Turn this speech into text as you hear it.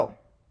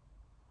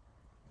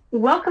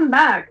Welcome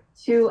back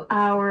to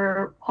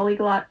our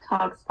Polyglot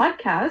Talks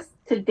podcast.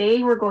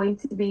 Today we're going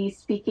to be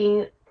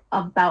speaking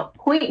about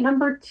point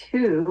number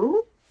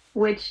two,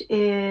 which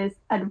is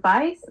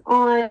advice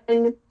on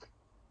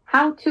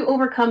how to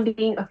overcome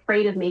being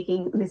afraid of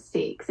making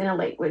mistakes in a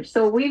language.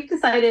 So we've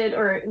decided,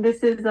 or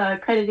this is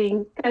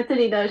crediting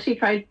Katerina, she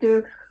tried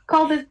to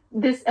call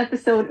this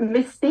episode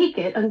 "Mistake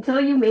It Until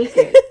You Make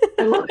It."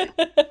 I love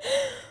it.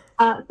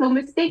 So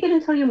mistake it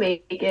until you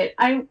make it.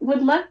 I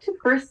would love to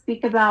first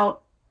speak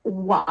about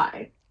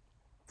why.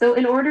 So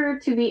in order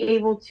to be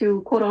able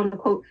to quote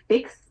unquote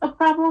fix a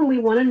problem, we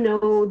want to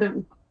know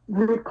the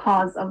root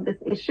cause of this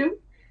issue.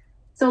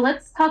 So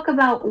let's talk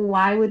about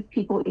why would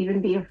people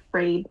even be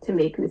afraid to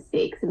make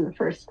mistakes in the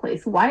first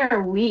place? Why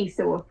are we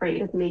so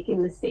afraid of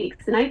making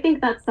mistakes? And I think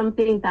that's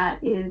something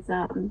that is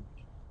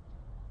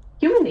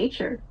human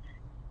nature.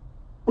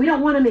 We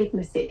don't want to make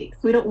mistakes.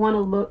 We don't want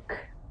to look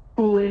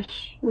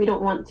foolish. We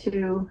don't want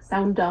to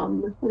sound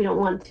dumb. We don't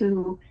want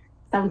to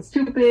sound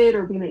stupid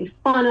or be made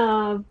fun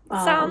of.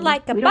 Sound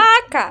like a We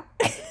don't baka.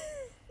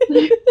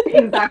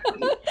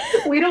 exactly.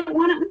 We don't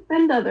want to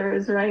offend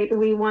others, right?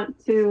 We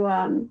want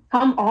to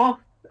come off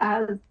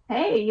as,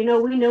 hey, we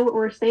know what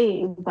we're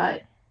saying,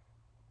 but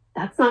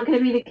that's not going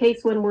to be the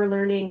case when we're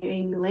learning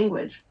a new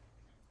language.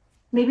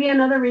 Maybe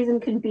another reason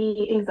could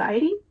be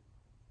anxiety.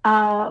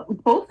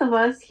 Both of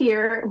us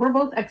here, we're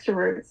both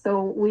extroverts,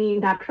 so we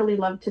naturally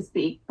love to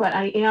speak. But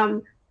I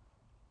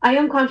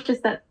am conscious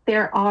that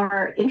there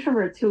are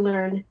introverts who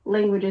learn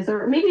languages,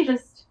 or maybe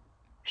just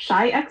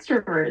shy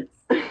extroverts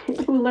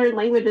who learn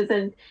languages.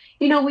 And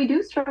we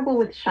do struggle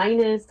with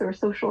shyness or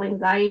social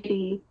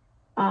anxiety,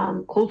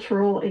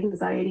 cultural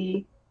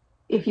anxiety.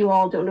 If you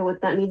all don't know what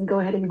that means, go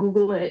ahead and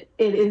Google it.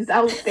 It is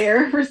out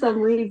there for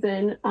some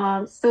reason.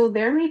 So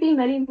there may be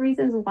many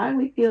reasons why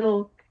we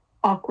feel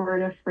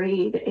awkward,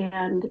 afraid,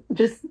 and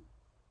just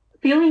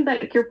feeling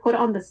like you're put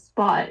on the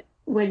spot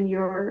when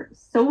you're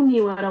so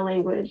new at a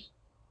language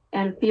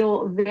and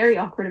feel very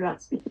awkward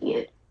about speaking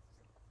it.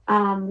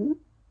 Um,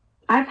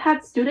 I've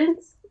had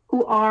students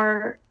who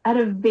are at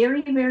a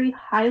very, very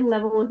high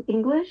level of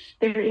English.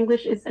 Their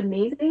English is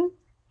amazing,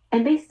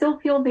 and they still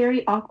feel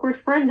very awkward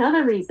for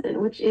another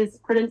reason, which is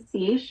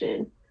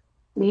pronunciation.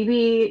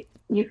 Maybe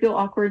you feel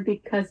awkward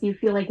because you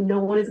feel like no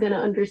one is going to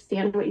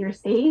understand what you're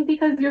saying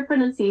because your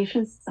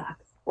pronunciation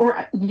sucks,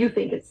 or you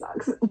think it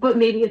sucks, but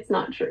maybe it's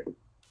not true.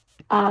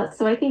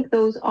 So I think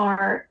those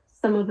are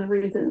some of the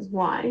reasons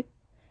why.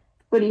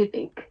 What do you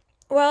think?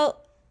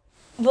 Well,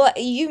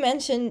 you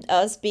mentioned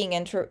us being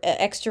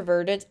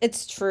extroverted.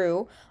 It's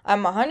true.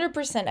 I'm 100%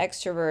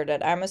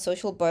 extroverted. I'm a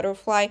social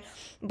butterfly.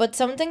 But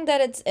something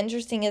that it's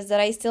interesting is that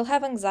I still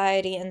have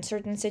anxiety in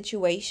certain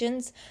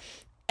situations.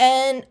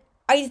 And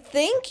I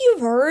think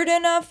you've heard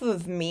enough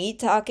of me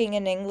talking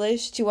in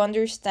English to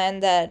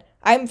understand that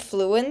I'm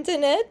fluent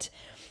in it.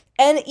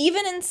 And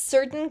even in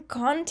certain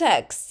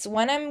contexts,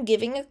 when I'm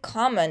giving a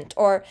comment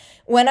or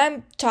when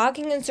I'm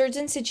talking in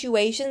certain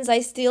situations,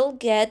 I still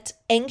get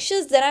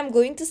anxious that I'm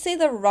going to say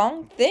the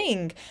wrong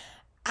thing.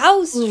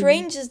 How Mm.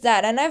 strange is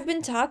that? And I've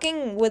been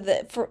talking with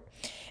it for.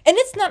 And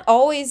it's not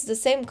always the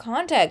same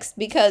context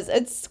because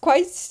it's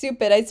quite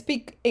stupid. I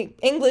speak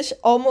English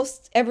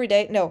almost every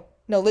day. No,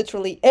 no,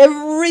 literally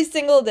every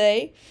single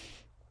day,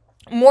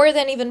 more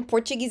than even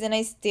Portuguese, and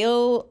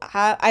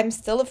I'm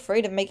still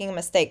afraid of making a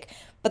mistake.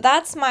 But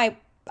that's my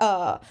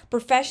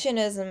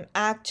professionalism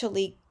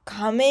actually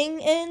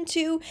coming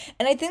into,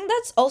 and I think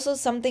that's also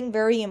something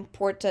very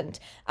important.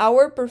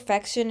 Our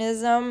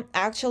perfectionism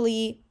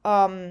actually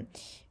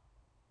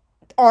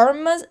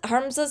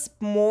harms us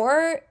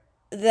more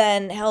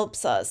than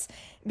helps us,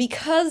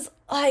 because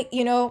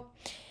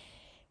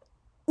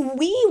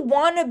we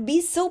want to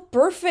be so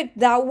perfect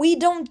that we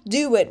don't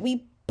do it.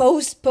 We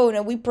postpone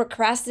it. We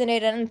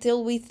procrastinate it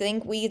until we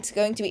think it's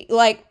going to be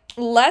like.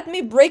 Let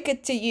me break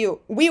it to you.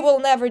 We will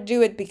never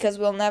do it because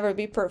we'll never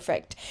be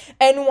perfect.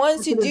 And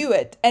once you do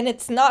it and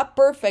it's not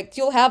perfect,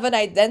 you'll have an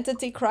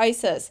identity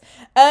crisis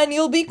and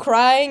you'll be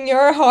crying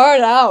your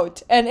heart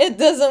out. And it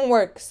doesn't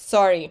work.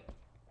 Sorry.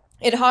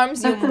 It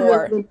harms you That's a really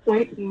more. good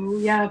point.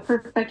 Yeah,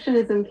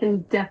 perfectionism can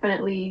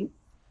definitely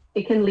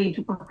it can lead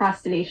to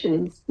procrastination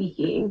in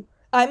speaking.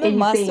 I'm a And you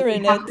master think I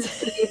in have to it.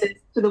 say this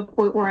to the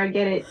point where I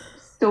get it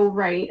so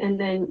right, and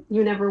then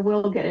you never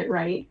will get it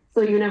right.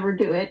 So you never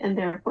do it, and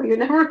therefore you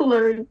never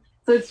learn.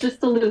 So it's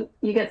just a loop.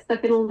 You get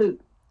stuck in a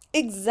loop.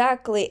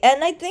 Exactly.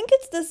 And I think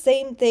it's the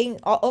same thing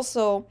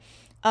also.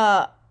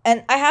 Uh,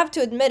 and I have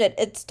to admit it,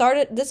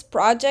 this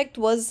project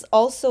was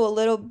also a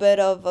little bit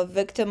of a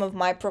victim of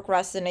my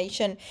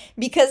procrastination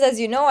because, as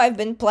you know, I've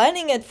been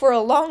planning it for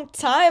a long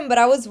time, but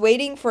I was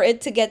waiting for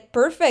it to get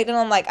perfect. And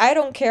I'm like, I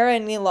don't care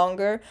any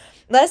longer.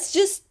 Let's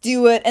just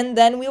do it and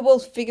then we will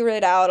figure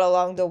it out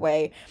along the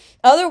way.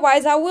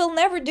 Otherwise, I will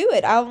never do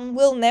it. I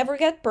will never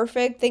get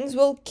perfect. Things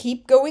will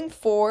keep going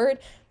forward,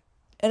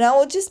 and I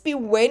will just be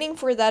waiting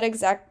for that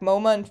exact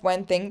moment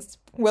when things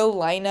will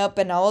line up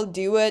and I'll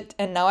do it.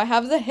 And now I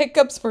have the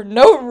hiccups for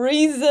no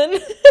reason.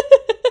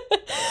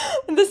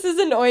 This is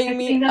I annoying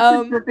me. think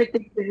that's a perfect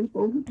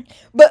example.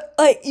 But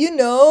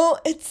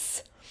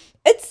it's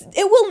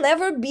it will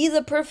never be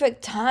the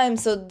perfect time,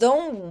 so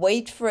don't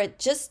wait for it.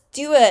 Just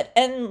do it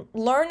and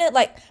learn it.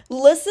 Like,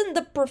 listen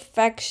the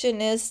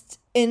perfectionist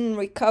in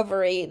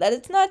recovery that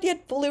it's not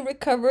yet fully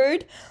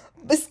recovered,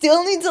 but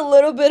still needs a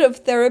little bit of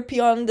therapy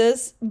on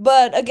this.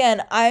 But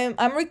again,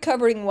 I'm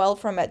recovering well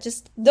from it.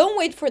 Just don't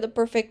wait for the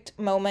perfect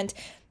moment.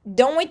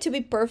 Don't wait to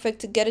be perfect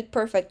to get it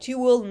perfect. You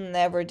will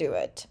never do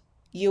it.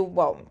 You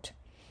won't.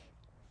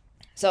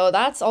 So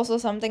that's also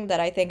something that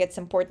I think it's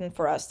important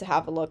for us to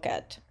have a look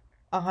at.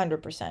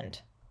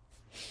 100%.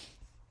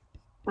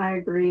 I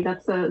agree.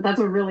 That's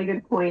a really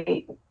good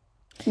point.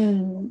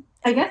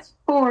 I guess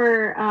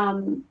for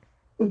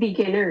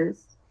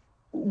beginners,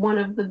 one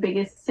of the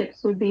biggest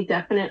tips would be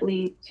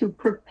definitely to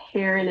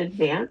prepare in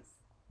advance.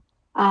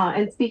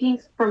 And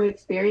speaking from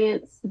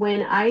experience,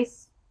 when I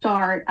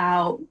start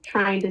out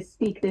trying to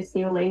speak this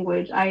new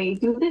language, I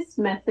do this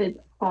method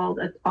called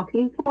a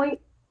talking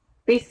point.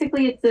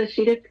 Basically, it's a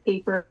sheet of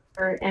paper,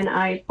 and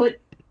I put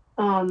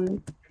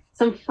um,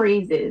 some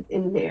phrases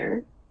in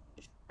there.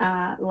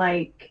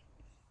 Like,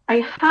 I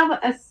have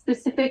a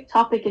specific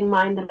topic in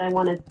mind that I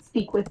want to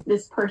speak with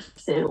this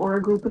person or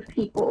a group of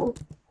people,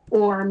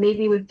 or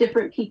maybe with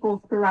different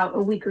people throughout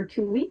a week or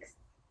 2 weeks.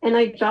 And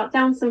I jot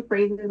down some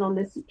phrases on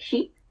this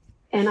sheet,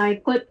 and I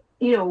put,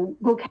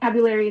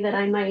 vocabulary that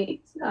I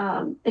might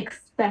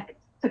expect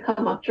to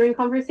come up during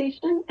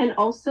conversation, and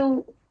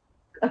also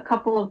a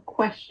couple of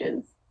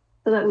questions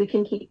so that we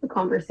can keep the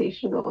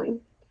conversation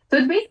going. So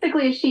it's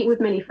basically a sheet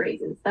with many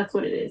phrases. That's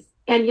what it is.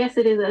 And yes,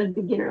 it is at a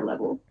beginner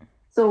level.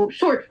 So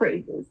short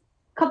phrases,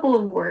 couple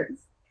of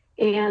words,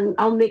 and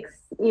I'll mix,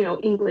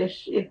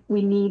 English if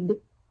we need.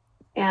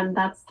 And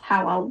that's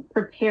how I'll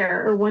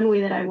prepare, or one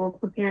way that I will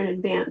prepare in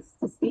advance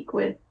to speak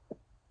with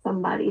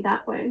somebody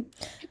that way.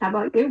 How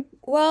about you?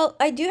 Well,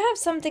 I do have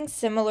something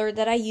similar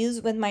that I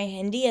use with my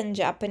Hindi and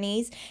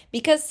Japanese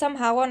because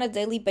somehow on a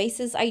daily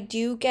basis I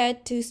do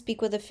get to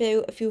speak with a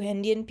few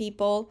Indian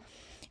people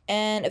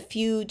and a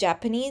few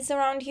Japanese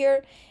around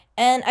here.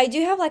 And I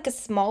do have like a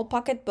small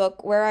pocket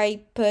book where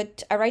I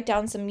write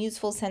down some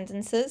useful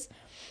sentences.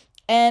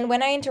 And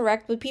when I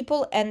interact with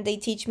people and they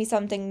teach me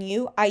something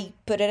new, I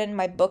put it in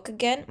my book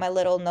again, my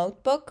little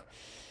notebook.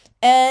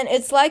 And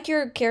it's like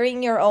you're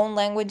carrying your own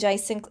language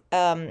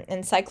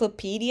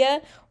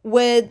encyclopedia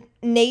with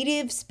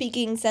native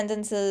speaking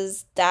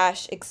sentences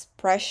dash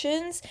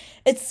expressions.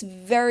 It's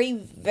very,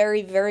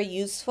 very, very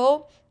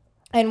useful.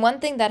 And one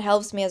thing that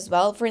helps me as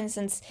well, for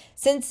instance,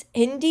 since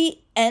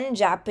Hindi and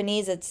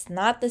Japanese, it's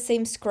not the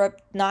same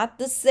script, not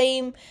the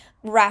same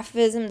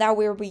graphism that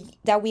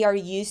we are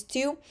used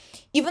to.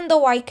 Even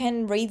though I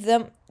can read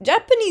them,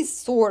 Japanese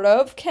sort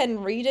of can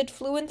read it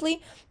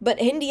fluently, but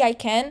Hindi I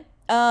can.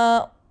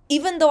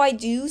 Even though I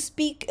do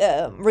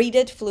read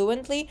it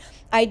fluently,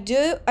 I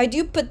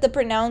do put the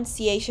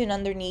pronunciation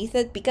underneath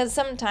it because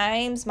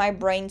sometimes my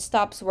brain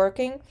stops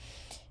working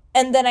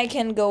and then I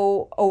can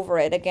go over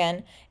it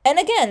again. And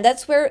again,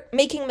 that's where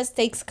making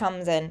mistakes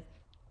comes in.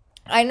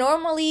 I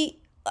normally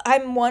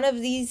I'm one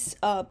of these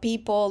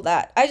people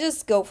that I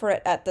just go for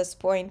it at this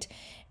point.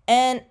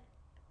 And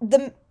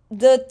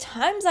the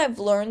times I've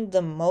learned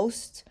the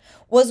most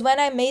was when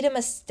I made a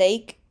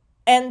mistake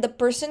and the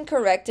person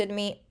corrected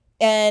me.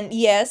 And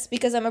yes,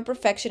 because I'm a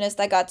perfectionist,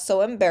 I got so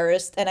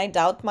embarrassed and I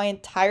doubt my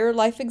entire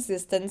life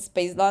existence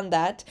based on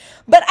that.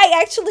 But I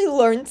actually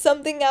learned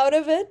something out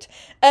of it.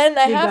 And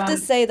I You have to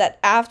got say that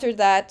after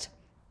that,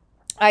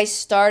 I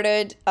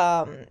started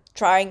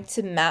trying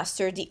to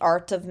master the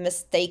art of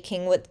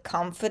mistaking with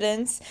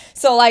confidence.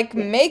 So, like,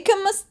 make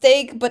a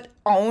mistake, but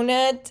own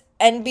it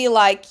and be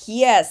like,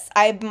 yes,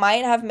 I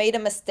might have made a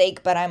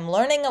mistake, but I'm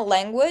learning a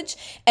language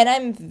and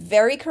I'm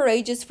very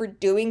courageous for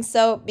doing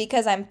so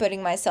because I'm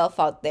putting myself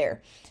out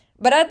there.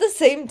 But at the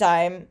same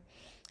time,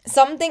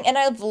 and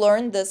I've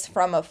learned this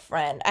from a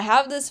friend. I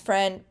have this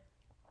friend,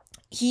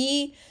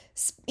 he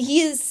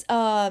he is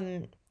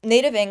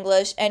native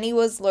English and he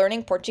was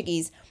learning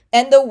Portuguese.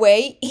 And the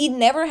way he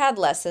never had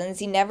lessons,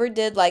 he never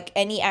did like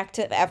any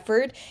active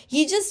effort.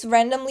 He just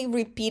randomly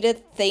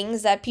repeated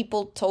things that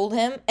people told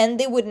him and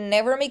they would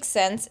never make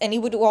sense and he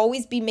would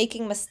always be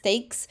making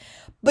mistakes.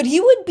 But he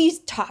would be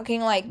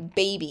talking like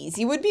babies.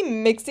 He would be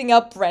mixing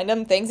up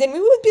random things and we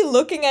would be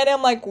looking at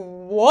him like,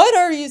 "What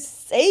are you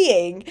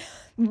saying?"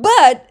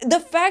 But the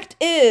fact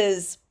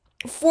is,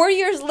 4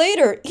 years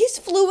later, he's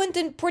fluent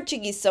in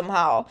Portuguese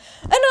somehow.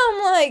 And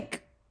I'm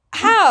like,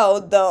 how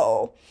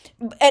though?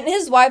 And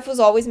his wife was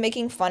always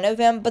making fun of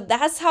him, but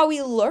that's how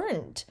he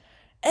learned.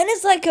 And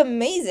it's like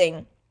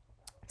amazing.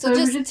 So So it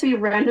would just just, be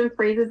random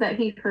phrases that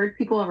he heard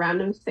people around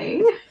him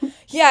say.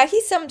 yeah,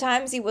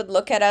 he would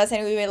look at us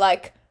and we'd be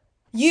like,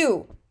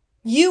 you,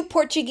 you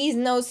Portuguese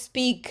no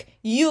speak,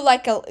 you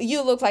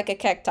look like a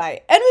cacti.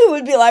 And we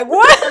would be like,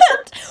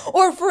 what?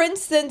 Or for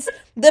instance,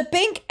 the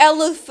pink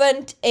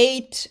elephant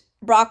ate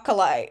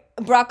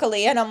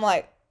broccoli. And I'm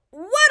like,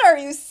 what are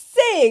you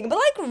saying? But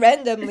like It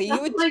randomly, you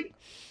sounds would. like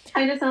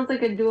kind of sounds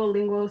like a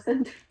Duolingo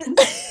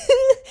sentence.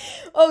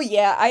 Oh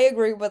yeah, I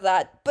agree with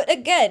that. But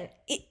again,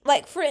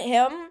 like for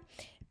him,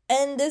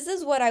 And this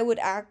is what I would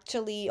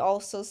actually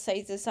also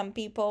say to some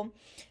people.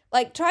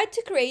 Like, try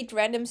to create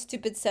random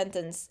stupid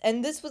sentence,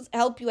 and this would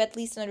help you at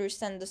least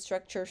understand the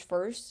structure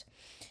first.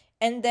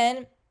 And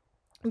then,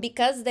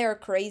 because they're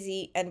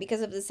crazy and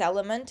because of this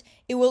element,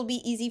 it will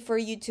be easy for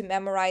you to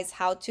memorize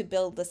how to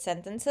build the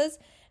sentences.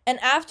 And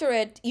after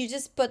it, you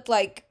just put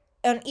like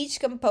on each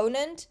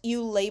component,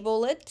 you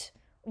label it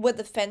with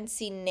a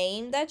fancy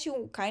name that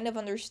you kind of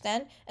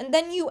understand. And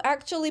then you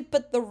actually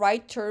put the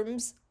right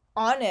terms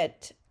on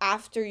it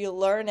after you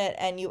learn it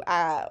and you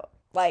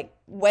like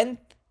went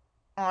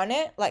on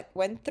it, like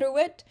went through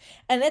it.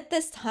 And at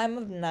this time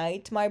of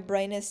night, my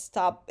brain is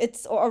stopped.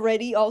 It's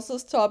already also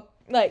stopped.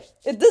 Like,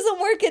 it doesn't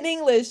work in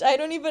English. I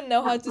don't even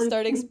know how to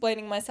start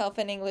explaining myself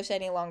in English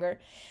any longer.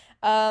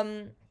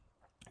 Um,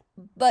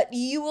 but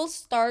you will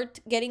start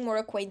getting more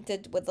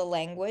acquainted with the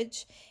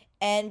language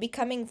and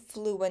becoming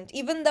fluent,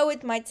 even though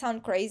it might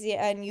sound crazy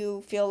and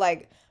you feel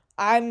like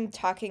I'm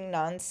talking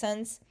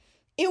nonsense.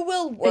 It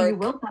will You work.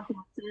 will talk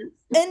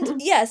And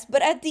nonsense. yes,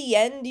 but at the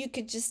end, you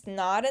could just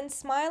nod and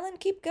smile and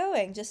keep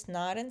going. Just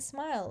nod and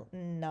smile.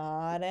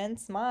 Nod and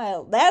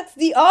smile. That's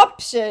the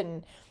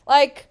option.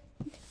 Like,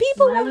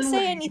 people Smile won't and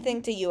say wave.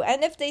 anything to you.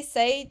 And if they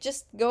say,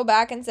 just go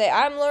back and say,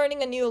 I'm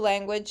learning a new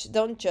language.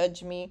 Don't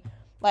judge me.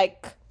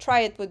 Like,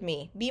 try it with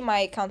me. Be my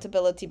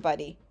accountability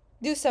buddy.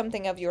 Do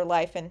something of your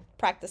life and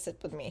practice it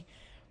with me.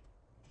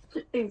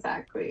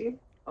 Exactly.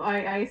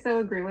 I so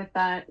agree with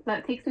that.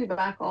 That takes me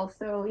back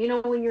also. You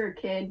know, when you're a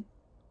kid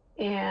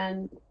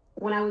and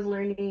when I was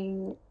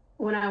learning,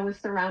 when I was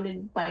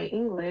surrounded by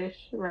English,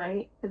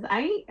 right? Because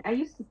I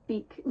used to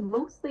speak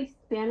mostly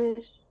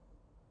Spanish.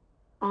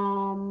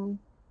 Um,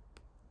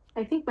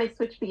 I think my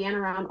switch began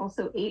around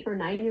also 8 or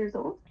 9 years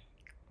old.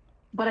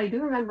 But I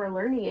do remember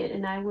learning it,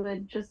 and I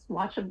would just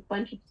watch a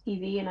bunch of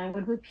TV, and I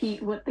would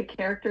repeat what the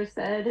character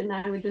said, and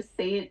I would just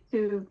say it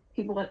to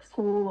people at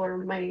school or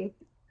my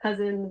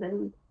cousins,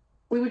 and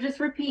we would just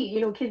repeat.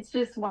 You know, kids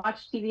just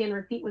watch TV and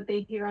repeat what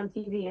they hear on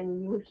TV,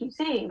 and you would keep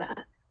saying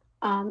that.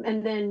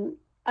 And then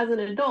as an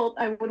adult,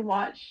 I would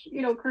watch,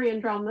 you know, Korean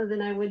dramas,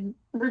 and I would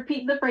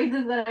repeat the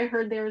phrases that I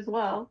heard there as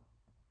well,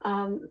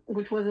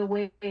 which was a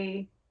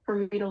way for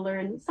me to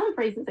learn some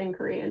phrases in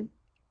Korean.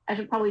 I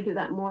should probably do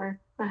that more.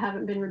 I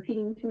haven't been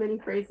repeating too many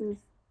phrases.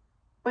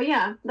 But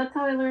yeah, that's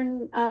how I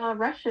learn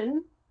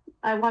Russian.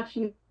 I watch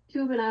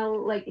YouTube and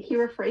I'll like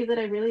hear a phrase that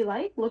I really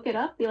like, look it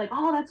up, be like,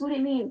 oh, that's what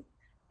it means.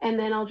 And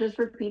then I'll just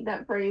repeat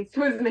that phrase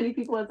to as many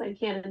people as I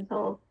can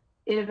until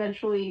it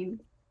eventually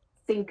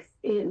sinks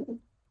in.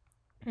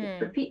 Just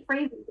Hmm. repeat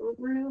phrases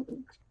over and over.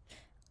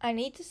 I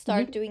need to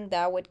start Mhm. doing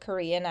that with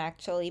Korean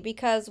actually,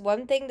 because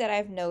one thing that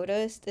I've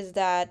noticed is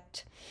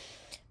that,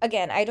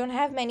 again, I don't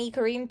have many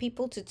Korean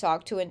people to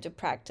talk to and to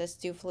practice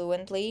to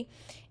fluently.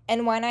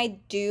 And when I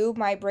do,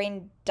 my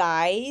brain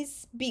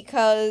dies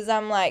because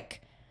I'm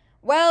like,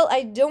 well,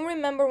 I don't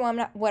remember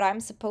what I'm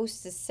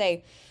supposed to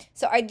say.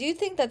 So I do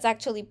think that's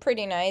actually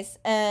pretty nice.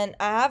 And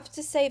I have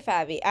to say,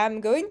 Fabi,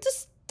 I'm going to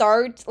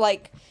start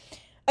like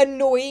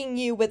annoying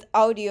you with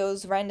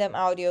audios, random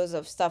audios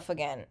of stuff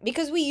again.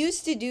 Because we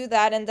used to do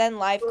that and then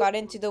life got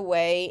into the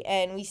way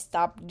and we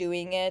stopped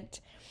doing it.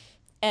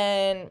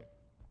 And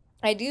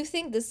I do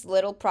think this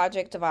little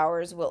project of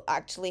ours will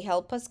actually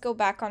help us go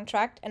back on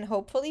track and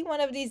hopefully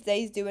one of these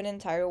days do an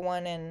entire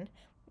one in,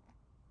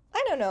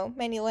 I don't know,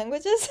 many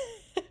languages.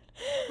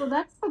 So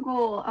that's the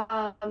goal.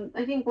 I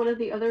think one of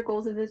the other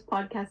goals of this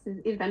podcast is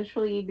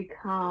eventually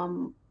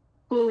become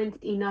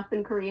fluent enough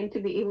in Korean to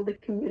be able to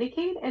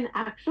communicate and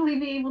actually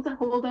be able to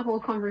hold a whole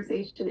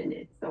conversation in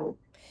it. So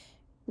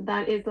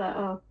that is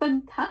a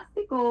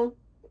fantastic goal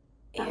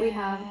that we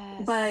have.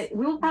 Yes. But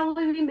we'll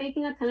probably be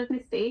making a ton of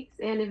mistakes.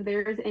 And if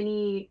there's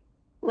any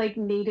like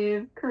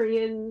native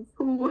Koreans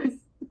who was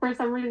for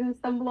some reason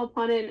stumble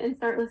upon it and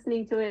start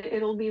listening to it,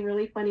 it'll be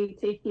really funny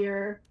to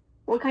hear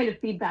what kind of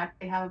feedback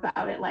they have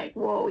about it. Like,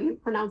 whoa, you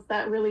pronounced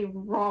that really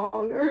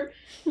wrong, or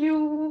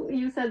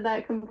you said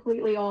that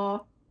completely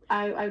off.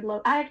 I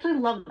actually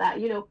love that.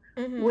 You know,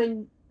 Mm-hmm.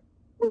 when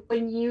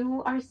when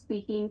you are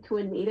speaking to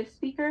a native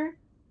speaker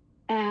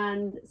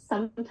and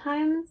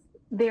sometimes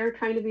they're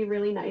trying to be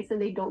really nice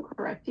and they don't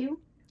correct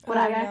you. But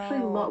I Oh actually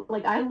no. love,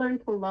 like, I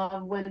learned to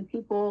love when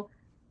people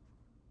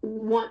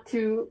want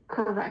to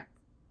correct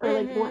or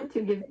like Mm-hmm. want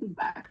to give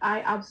feedback.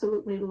 I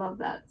absolutely love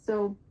that.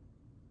 So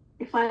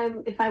if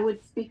I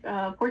would speak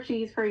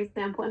Portuguese, for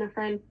example, and a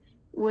friend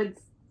would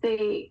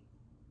say,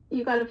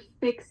 "You got to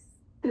fix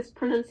this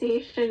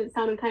pronunciation. It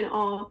sounded kind of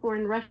off," or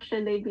in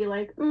Russian they'd be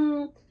like,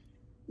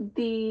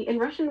 "The in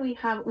Russian we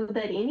have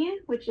udarение,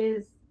 which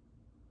is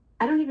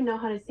I don't even know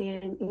how to say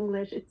it in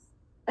English.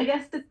 I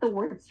guess it's the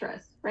word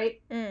stress,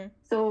 right? Mm.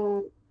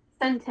 So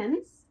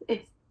sentence,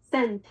 it's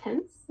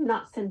sentence,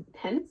 not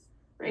sentence,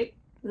 right?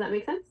 Does that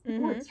make sense?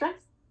 Word Mm-hmm. stress.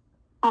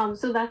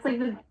 So that's like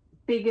the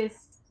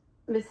biggest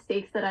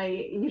mistakes that I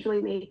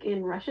usually make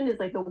in Russian is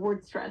like the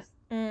word stress.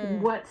 Mm.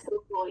 What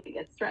syllable you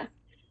get stressed.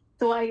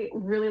 So I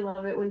really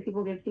love it when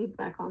people give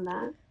feedback on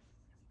that.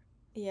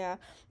 Yeah.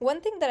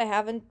 One thing that I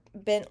haven't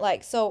been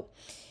like, so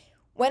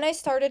when I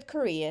started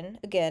Korean,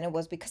 again, it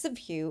was because of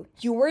you.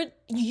 You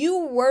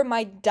were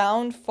my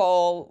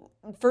downfall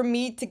for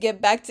me to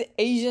get back to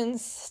Asian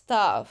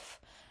stuff.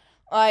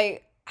 Like,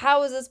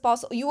 how is this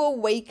possible? You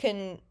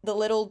awaken the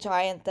little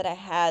giant that I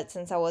had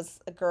since I was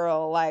a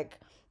girl, like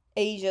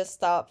Asia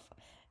stuff.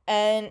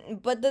 And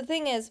but the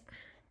thing is,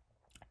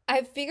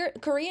 I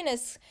figured Korean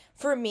is,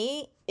 for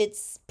me,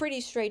 it's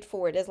pretty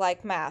straightforward. It's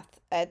like math.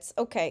 It's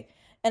okay.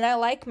 And I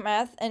like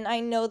math, and I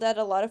know that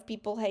a lot of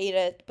people hate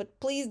it, but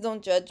please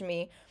don't judge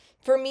me.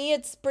 For me,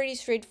 it's pretty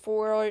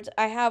straightforward.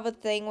 I have a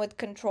thing with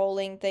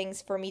controlling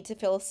things for me to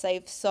feel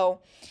safe. So,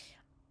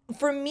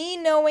 for me,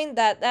 knowing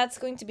that that's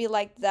going to be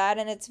like that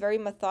and it's very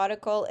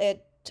methodical,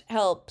 it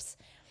helps,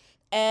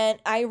 and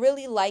I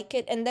really like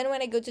it. And then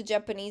when I go to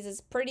Japanese,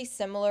 it's pretty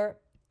similar.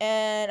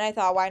 And I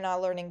thought, why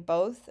not learning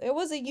both? It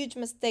was a huge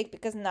mistake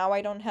because now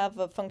I don't have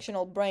a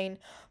functional brain.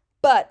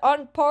 But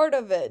on part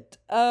of it,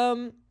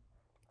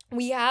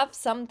 we have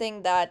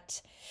something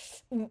that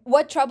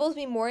what troubles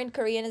me more in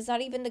Korean is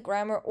not even the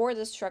grammar or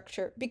the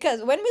structure. Because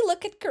when we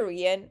look at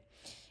Korean,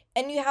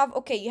 and you have,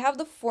 okay, you have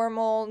the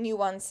formal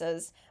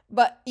nuances,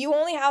 but you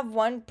only have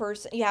one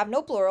person. You have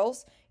no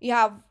plurals. You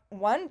have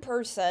one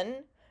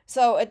person.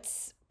 So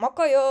it's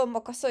makayo,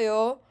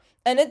 makasayo,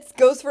 and it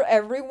goes for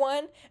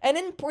everyone. And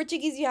in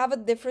Portuguese, you have a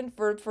different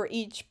verb for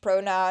each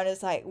pronoun.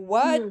 It's like, Hmm.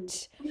 what?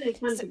 So many So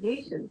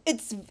conjugations.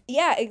 it's,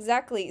 yeah,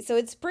 exactly. So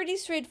it's pretty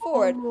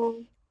straightforward.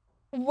 Oh,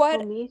 What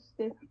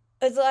comiste.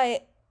 it's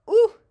like,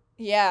 ooh,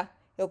 yeah.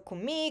 Eu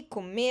comi,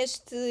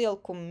 comeste, ele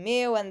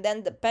comeu, and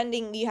then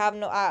depending, you have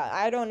no,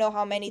 I don't know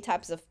how many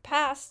types of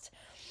past.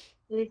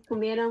 Eles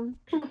comeram.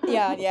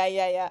 Yeah, yeah,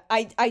 yeah, yeah.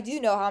 I do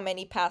know how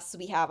many pasts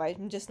we have.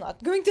 I'm just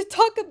not going to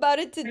talk about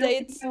it I don't today.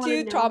 think It's I want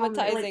to too know how many.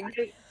 Like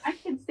traumatizing. I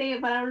can say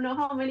it, but I don't know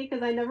how many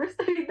because I never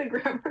studied the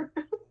grammar.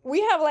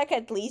 We have like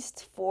at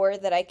least four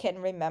that I can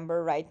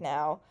remember right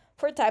now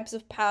for types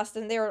of past,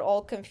 and they're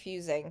all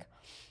confusing.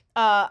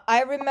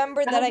 I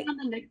remember that That'll be I on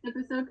the next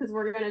episode because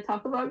we're going to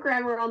talk about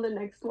grammar on the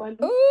next one.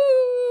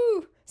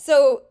 Ooh.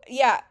 So,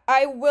 yeah,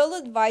 I will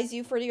advise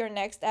you for your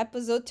next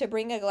episode to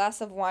bring a glass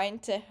of wine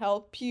to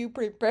help you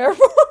prepare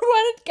for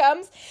when it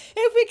comes.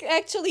 If we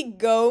actually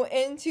go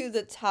into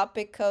the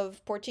topic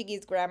of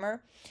Portuguese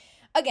grammar.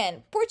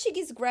 Again,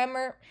 Portuguese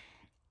grammar,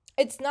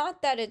 it's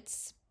not that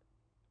it's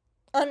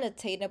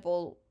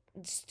unattainable,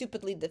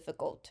 stupidly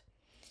difficult.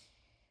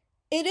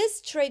 It is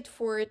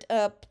straightforward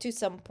up to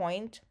some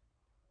point.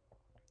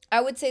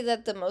 I would say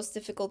that the most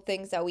difficult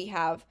things that we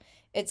have,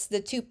 it's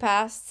the two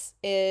pasts,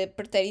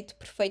 pretérito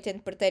perfeito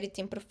and pretérito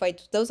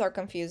imperfeito. Those are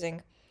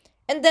confusing.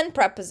 And then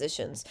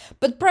prepositions.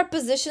 But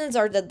prepositions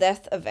are the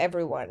death of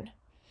everyone.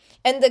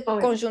 And the Oh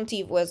yeah.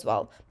 conjuntivo as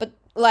well. But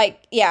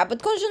like, yeah,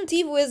 but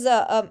conjuntivo is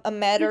a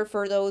matter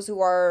for those who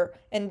are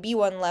in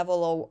B1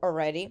 level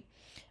already.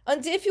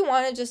 And if you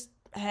want to just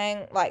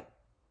hang, like,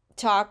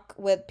 talk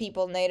with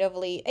people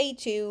natively,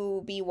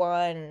 A2,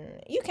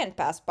 B1, you can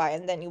pass by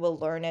and then you will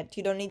learn it.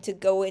 You don't need to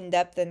go in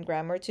depth in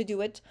grammar to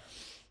do it.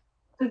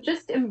 So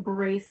just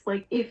embrace,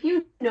 like, if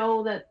you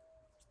know that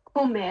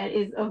comer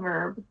is a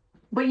verb,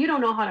 but you don't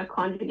know how to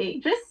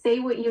conjugate, just say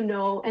what you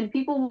know and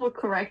people will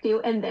correct you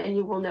and then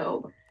you will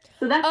know.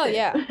 So that's Oh, it.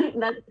 yeah.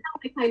 That's how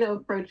I kind of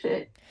approach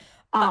it.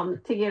 Uh,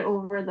 To get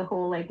over the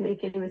whole like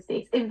making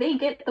mistakes. If they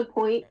get the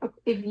point,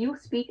 if you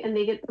speak and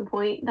they get the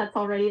point, that's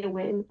already a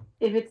win.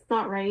 If it's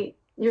not right,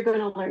 you're going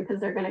to learn because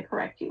they're going to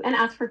correct you and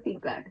ask for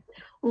feedback.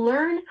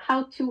 Learn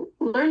how to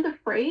learn the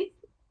phrase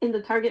in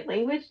the target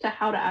language to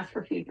how to ask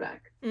for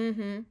feedback.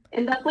 mm-hmm.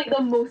 And that's like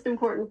the most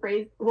important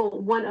phrase. Well,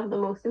 one of the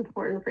most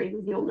important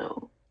phrases you'll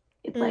know.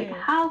 It's like, Mm.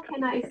 how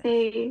can I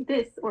say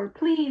this? Or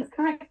please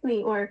correct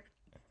me. Or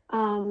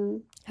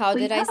How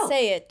please did I help.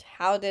 say it?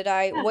 How did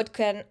I Yeah. what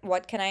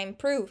can I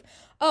improve?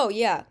 Oh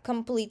yeah,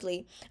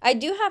 completely. I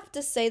do have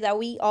to say that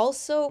we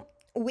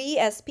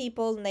as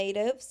people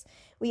natives,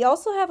 we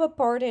also have a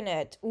part in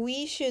it.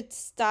 We should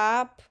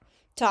stop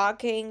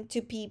talking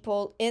to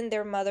people in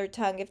their mother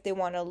tongue if they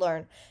want to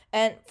learn.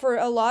 And for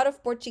a lot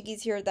of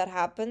Portuguese here that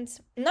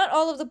happens. Not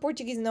all of the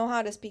Portuguese know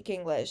how to speak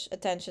English.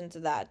 Attention to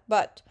that.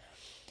 But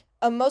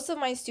most of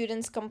my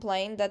students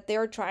complain that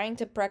they're trying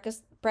to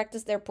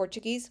practice their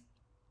Portuguese,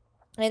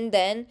 and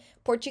then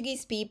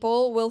Portuguese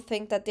people will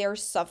think that they're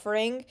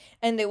suffering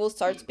and they will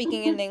start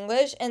speaking in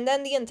English, and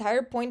then the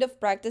entire point of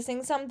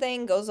practicing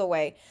something goes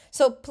away.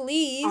 So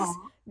please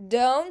Oh,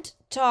 don't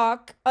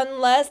talk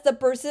unless the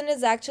person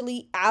is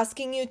actually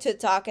asking you to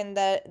talk in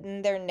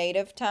their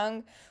native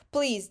tongue.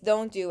 Please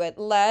don't do it.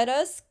 Let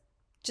us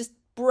just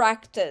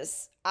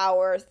practice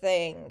our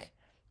thing.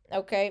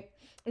 Okay?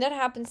 That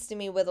happens to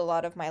me with a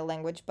lot of my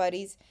language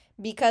buddies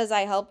because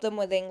I help them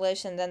with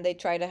English and then they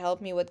try to help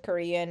me with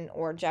Korean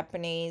or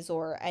Japanese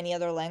or any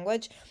other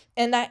language.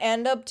 And I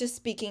end up just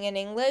speaking in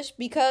English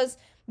because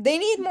they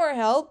need more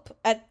help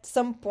at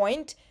some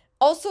point.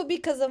 Also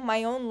because of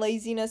my own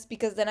laziness,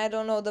 because then I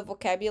don't know the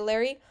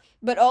vocabulary,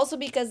 but also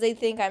because they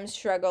think I'm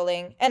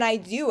struggling. And I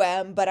do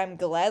am, but I'm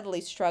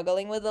gladly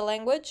struggling with the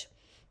language.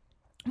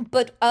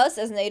 But us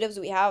as natives,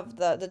 we have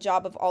the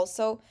job of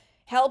also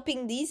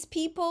helping these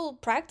people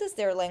practice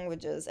their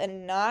languages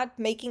and not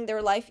making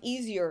their life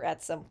easier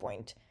at some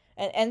point.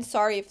 And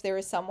sorry if there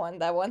is someone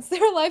that wants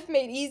their life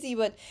made easy,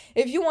 but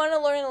if you want to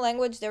learn a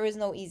language, there is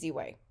no easy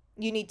way.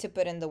 You need to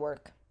put in the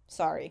work.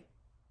 Sorry.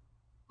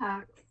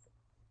 Facts.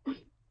 That's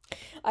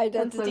so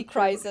Identity true. And I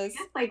crisis.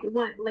 guess like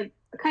what like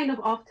kind of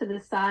off to the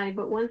side,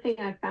 but one thing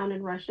I found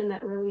in Russian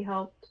that really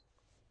helped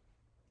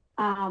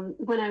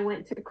when I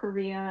went to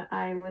Korea,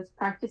 I was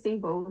practicing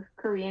both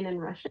Korean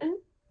and Russian,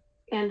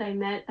 and I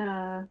met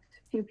a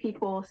few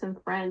people, some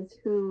friends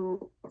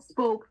who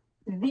spoke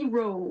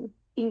zero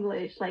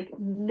English, like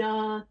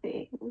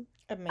nothing,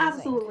 Amazing.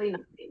 absolutely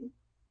nothing.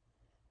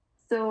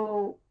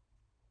 So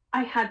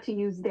I had to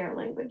use their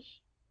language.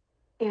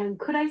 And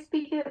could I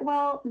speak it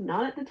well?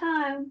 Not at the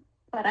time,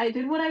 but I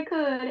did what I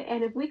could.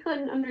 And if we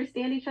couldn't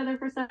understand each other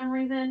for some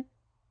reason,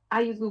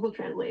 I used Google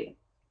Translate.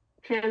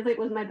 Translate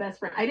was my best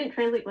friend. I didn't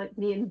translate like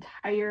the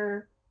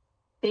entire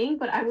thing,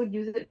 but I would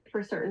use it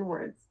for certain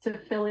words to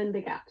fill in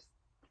the gaps.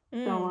 So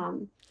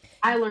Mm,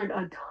 I learned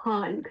a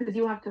ton because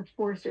you have to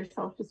force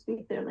yourself to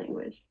speak their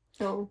language.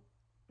 So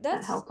that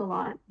that's helped a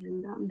lot.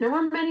 And there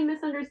were many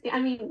misunderstandings.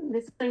 I mean,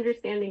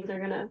 misunderstandings are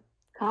gonna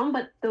come,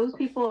 but those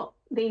people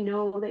they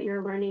know that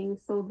you're learning,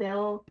 so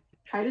they'll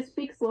try to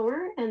speak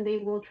slower and they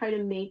will try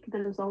to make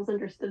themselves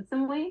understood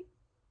some way,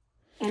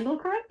 and they'll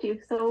correct you.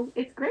 So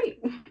it's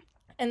great.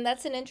 And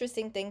that's an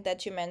interesting thing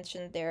that you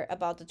mentioned there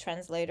about the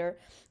translator.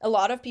 A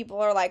lot of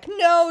people are like,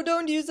 no,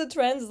 don't use a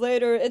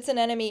translator. It's an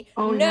enemy.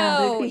 Oh yeah,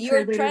 the No, fake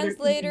your translators are evil.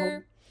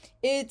 translator,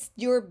 it's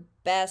your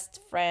best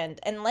friend.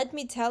 And let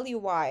me tell you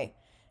why.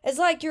 It's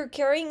like you're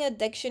carrying a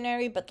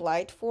dictionary but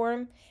light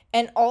form.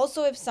 And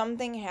also, if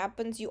something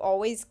happens, you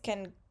always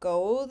can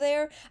go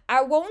there.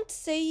 I won't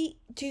say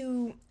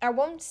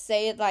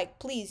it like,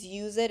 please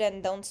use it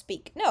and don't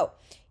speak. No,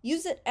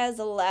 use it as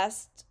a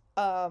last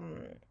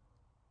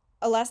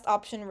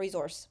option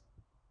resource.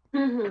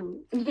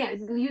 Yes,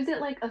 use it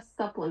like a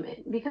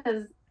supplement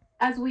because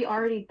as we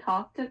already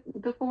talked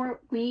before,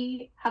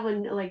 we have a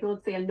like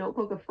let's say a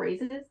notebook of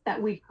phrases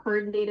that we've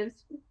heard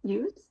natives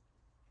use.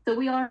 So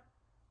we already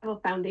have a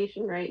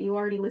foundation, right? You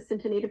already listen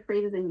to native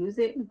phrases and use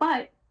it.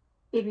 But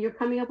if you're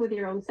coming up with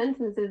your own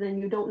sentences and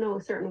you don't know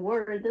a certain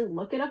word, then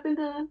look it up in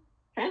the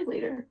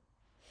translator.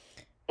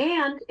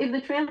 And if the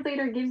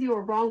translator gives you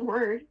a wrong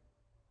word,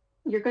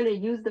 you're going to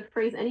use the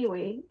phrase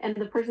anyway, and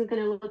the person's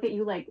going to look at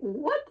you like,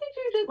 what did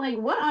you just like,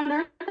 what on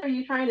earth are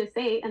you trying to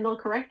say? And they'll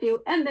correct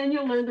you, and then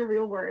you'll learn the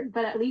real word,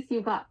 but at least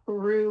you got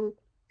through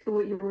to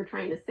what you were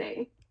trying to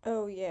say.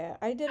 Oh, yeah,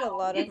 I did a So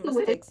lot of it's a win.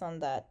 mistakes on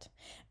that.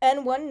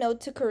 And one note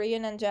to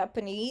Korean and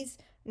Japanese,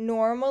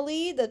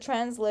 normally the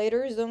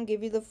translators don't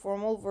give you the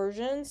formal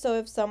version, so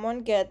if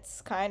someone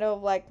gets kind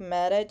of like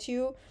mad at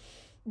you,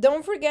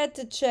 don't forget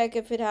to check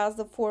if it has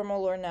the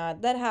formal or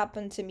not. That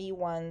happened to me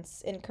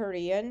once in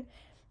Korean.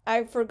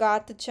 I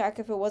forgot to check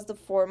if it was the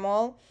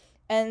formal,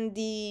 and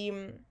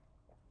the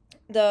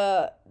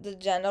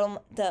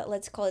gentle the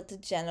let's call it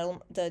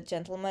the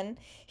gentleman,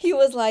 he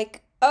was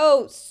like,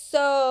 oh,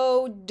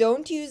 so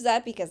don't use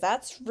that because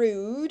that's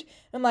rude.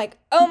 I'm like,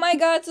 oh my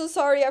god, so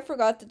sorry, I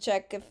forgot to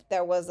check if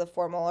there was a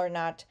formal or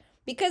not.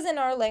 Because in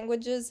our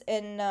languages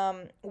in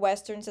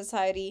western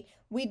society,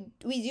 we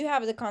do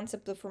have the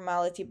concept of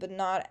formality, but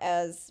not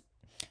as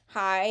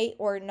high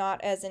or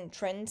not as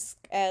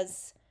intrinsic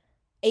as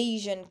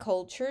Asian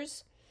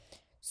cultures.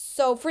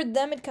 So for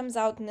them, it comes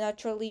out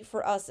naturally.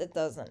 For us, it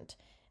doesn't.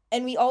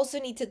 And we also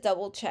need to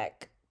double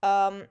check.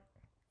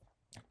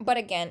 But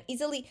again,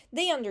 easily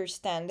they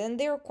understand and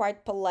they're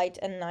quite polite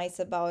and nice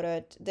about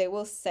it. They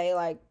will say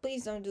like,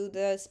 "Please don't do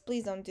this.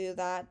 Please don't do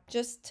that."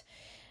 Just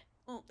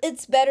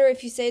it's better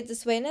if you say it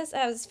this way. And as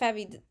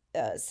Fabi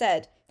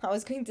said, I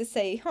was going to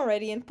say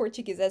already in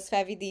Portuguese as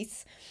Fabi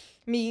diz,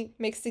 me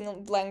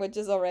mixing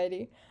languages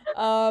already.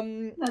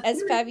 That's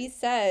As great. Fabi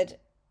said,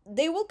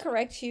 they will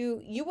correct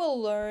you. You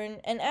will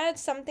learn and add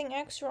something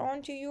extra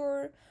onto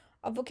your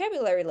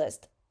vocabulary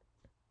list.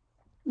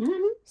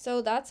 Mm-hmm.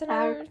 So that's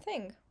another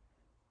thing.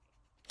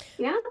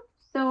 Yeah.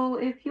 So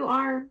if you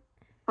are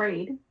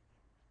afraid,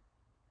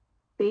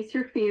 face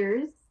your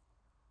fears,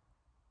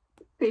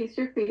 face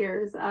your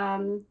fears.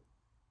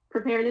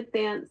 Prepare in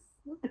advance.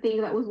 I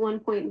think that was one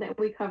point that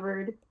we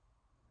covered.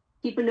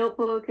 Keep a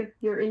notebook if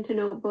you're into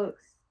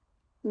notebooks,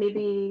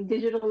 maybe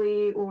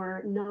digitally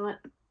or not.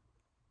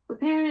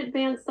 Prepare in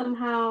advance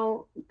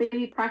somehow,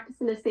 maybe practice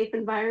in a safe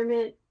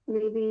environment,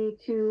 maybe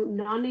to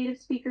non-native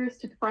speakers,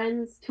 to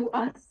friends, to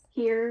us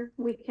here,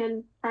 we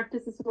can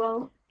practice as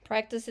well.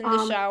 Practice in the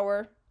Um,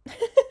 shower.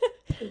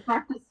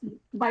 practice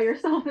by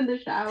yourself in the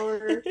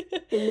shower,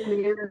 in the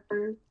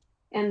mirror,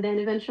 and then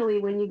eventually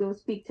when you go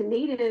speak to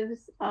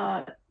natives,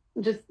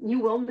 just you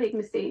will make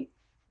mistakes,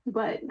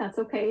 but that's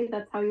okay.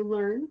 That's how you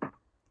learn.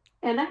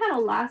 And I had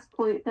a last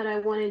point that I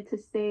wanted to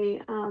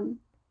say.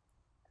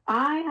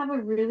 I have a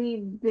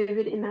really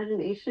vivid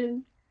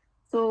imagination.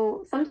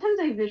 So sometimes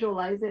I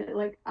visualize it.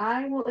 Like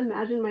I will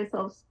imagine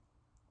myself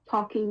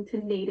talking to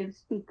native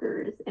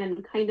speakers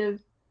and kind of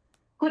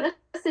put a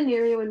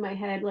scenario in my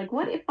head, like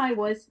what if I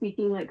was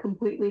speaking like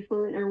completely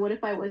fluent, or what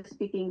if I was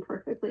speaking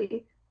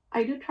perfectly?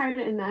 I do try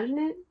to imagine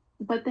it,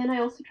 but then I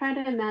also try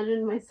to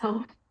imagine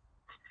myself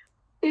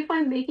if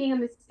I'm making a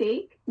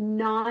mistake,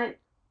 not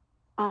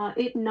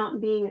it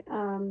not being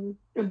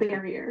a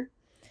barrier.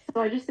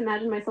 So I just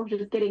imagine myself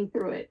just getting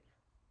through it,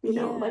 like,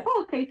 Yeah.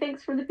 oh, okay,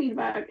 thanks for the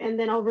feedback, and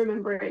then I'll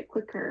remember it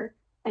quicker.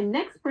 And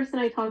next person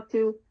I talk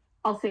to,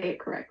 I'll say it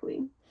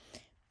correctly.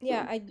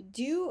 Yeah, So,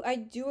 I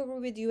do agree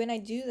with you, and I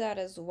do that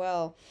as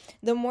well.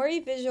 The more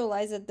you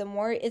visualize it, the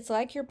more it's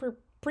like you're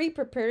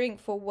pre-preparing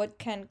for what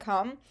can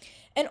come.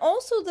 And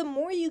also the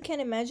more you can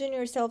imagine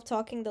yourself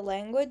talking the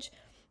language,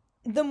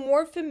 the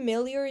more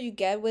familiar you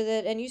get with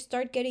it, and you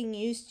start getting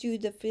used to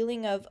the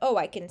feeling of, oh,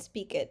 I can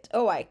speak it,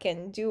 oh, I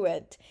can do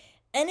it,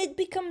 and it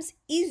becomes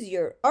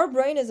easier. Our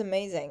brain is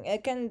amazing,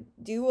 it can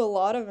do a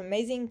lot of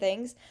amazing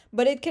things,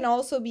 but it can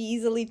also be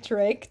easily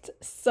tricked.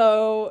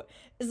 So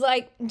it's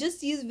like,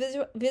 just use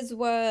visual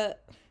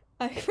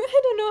I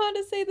don't know how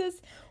to say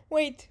this.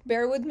 Wait,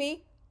 bear with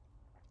me.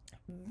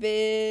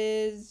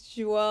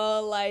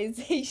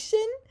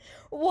 Visualization.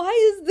 Why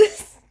is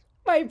this?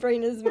 My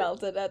brain is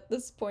melted at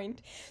this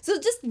point. So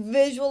just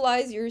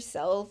visualize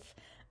yourself,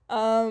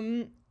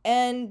 and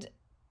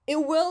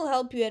it will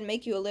help you and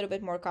make you a little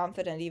bit more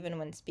confident even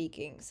when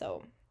speaking.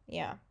 So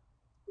yeah,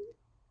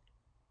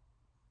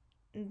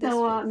 this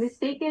was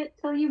mistake it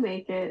till you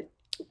make it.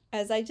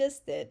 as I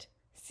just did.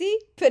 See,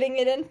 putting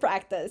it in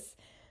practice.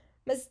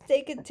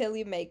 Mistake it till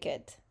you make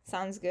it.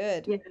 Sounds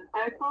good. Yeah,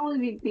 I'd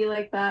probably be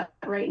like that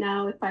right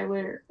now if I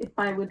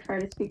would try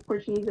to speak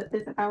Portuguese at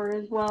this hour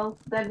as well.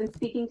 'Cause I've been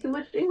speaking too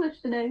much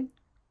English today.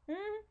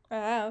 I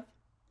have.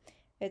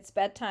 It's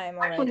bedtime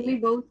Actually, we already.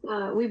 both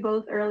uh, we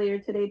both earlier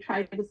today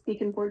tried to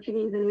speak in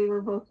Portuguese, and we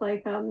were both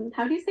like,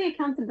 how do you say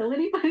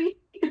accountability buddy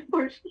in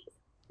Portuguese?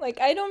 Like,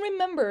 I don't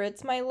remember.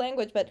 It's my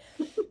language, but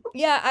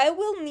yeah, I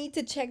will need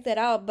to check that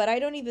out, but I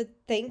don't even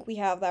think we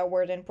have that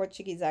word in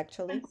Portuguese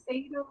actually.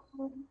 Parceiro,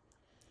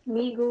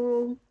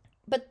 amigo,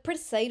 But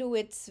parceiro,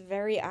 it's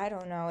very, I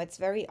don't know, it's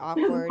very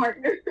awkward.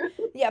 partner.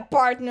 Yeah,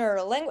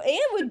 partner, language,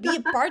 it would be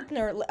a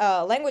partner,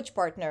 language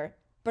partner.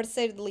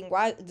 Parceiro de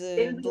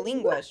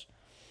línguas.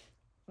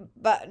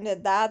 But no,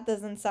 that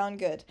doesn't sound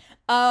good.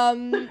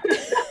 Um,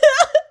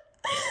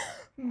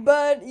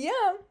 but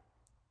yeah,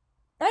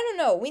 I don't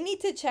know. We need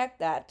to check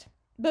that.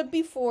 But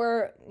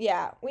before,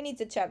 yeah, we need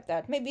to check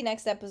that. Maybe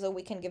next episode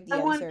we can give the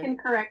Someone answer. can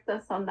correct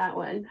us on that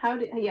one. How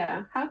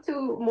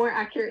to more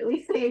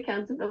accurately say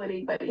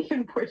accountability buddy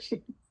in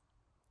Portuguese?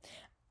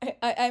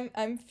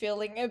 I'm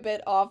feeling a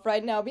bit off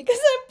right now because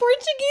I'm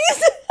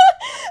Portuguese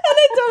and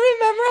I don't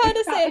remember how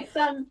to say it.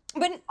 It's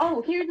But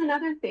Oh, here's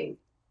another thing.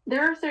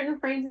 There are certain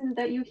phrases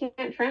that you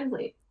can't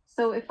translate.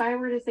 So if I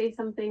were to say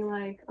something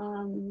like,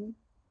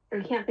 I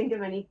can't think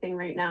of anything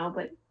right now,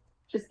 but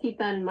just keep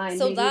that in mind.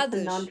 Maybe it's a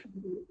saudades.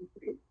 non-translated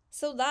phrase.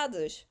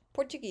 Saudades.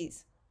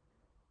 Portuguese.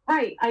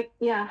 Right.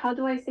 Yeah. How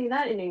do I say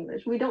that in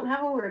English? We don't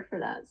have a word for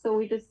that, so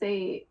we just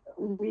say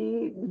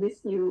we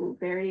miss you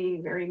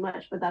very, very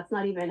much. But that's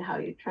not even how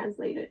you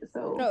translate it.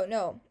 So Oh,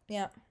 no.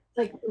 Yeah. it's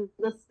like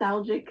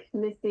nostalgic,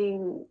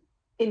 missing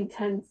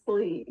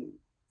intensely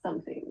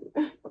something.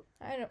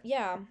 I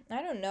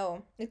don't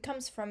know. It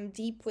comes from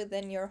deep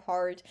within your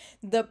heart.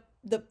 The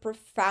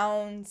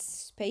profound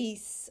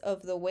space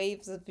of the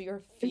waves of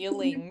your Miss you from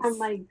feelings.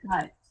 my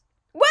gut.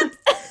 What?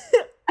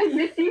 I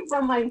miss you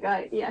from my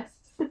gut. Yes.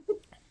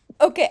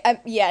 Okay,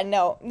 yeah,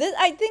 no.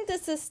 I think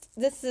this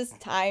is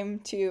time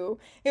to,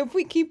 if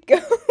we keep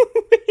going,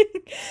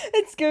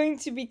 it's going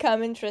to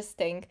become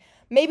interesting.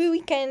 Maybe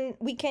we can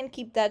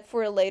keep that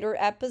for a later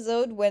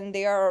episode when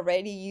they are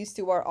already used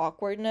to our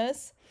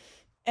awkwardness,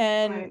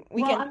 and Right.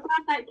 we Well, can. I'm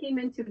glad that came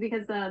into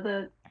because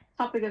the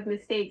topic of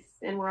mistakes,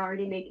 and we're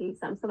already making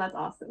some, so that's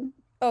awesome.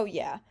 Oh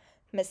yeah,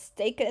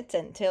 mistake it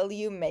until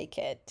you make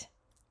it.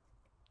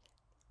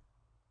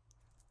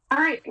 All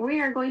right, we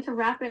are going to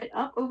wrap it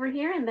up over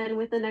here, and then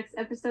with the next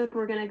episode,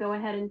 we're going to go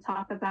ahead and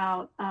talk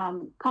about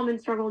common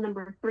struggle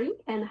number 3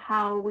 and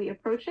how we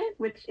approach it,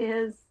 which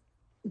is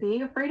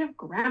being afraid of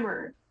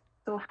grammar.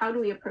 So, how do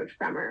we approach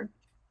grammar?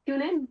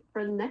 Tune in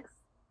for the next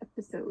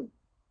episode.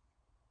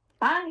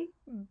 Bye.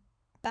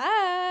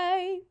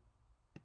 Bye.